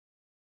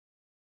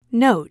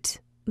Note: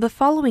 the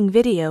following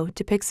video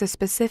depicts a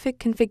specific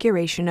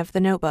configuration of the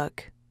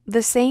notebook.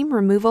 The same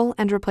removal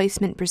and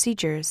replacement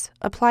procedures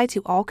apply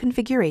to all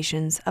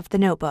configurations of the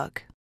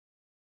notebook.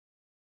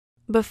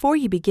 Before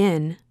you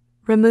begin,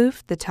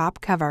 remove the top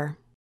cover.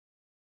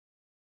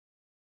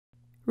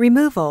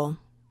 Removal.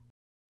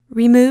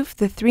 Remove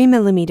the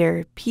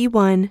 3mm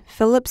P1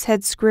 Phillips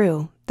head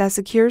screw that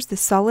secures the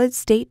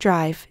solid-state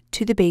drive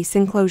to the base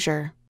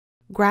enclosure.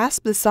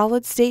 Grasp the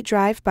solid-state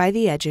drive by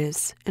the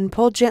edges and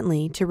pull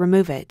gently to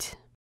remove it.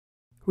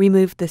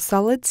 Remove the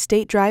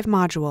solid-state drive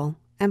module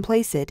and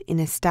place it in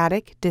a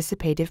static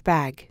dissipative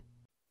bag.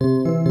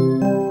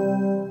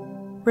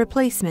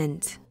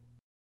 Replacement.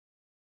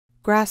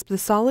 Grasp the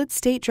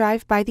solid-state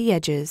drive by the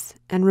edges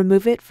and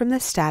remove it from the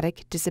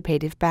static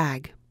dissipative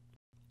bag.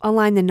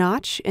 Align the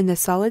notch in the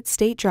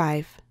solid-state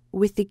drive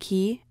with the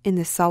key in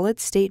the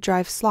solid-state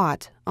drive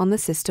slot on the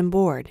system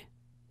board.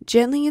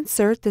 Gently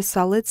insert the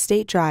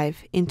solid-state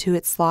drive into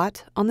its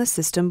slot on the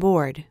system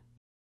board.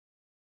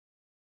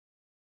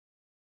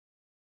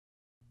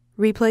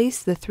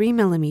 Replace the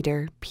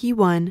 3mm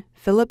P1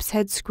 Phillips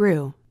head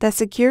screw that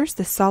secures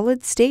the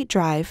solid-state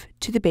drive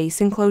to the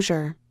base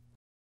enclosure.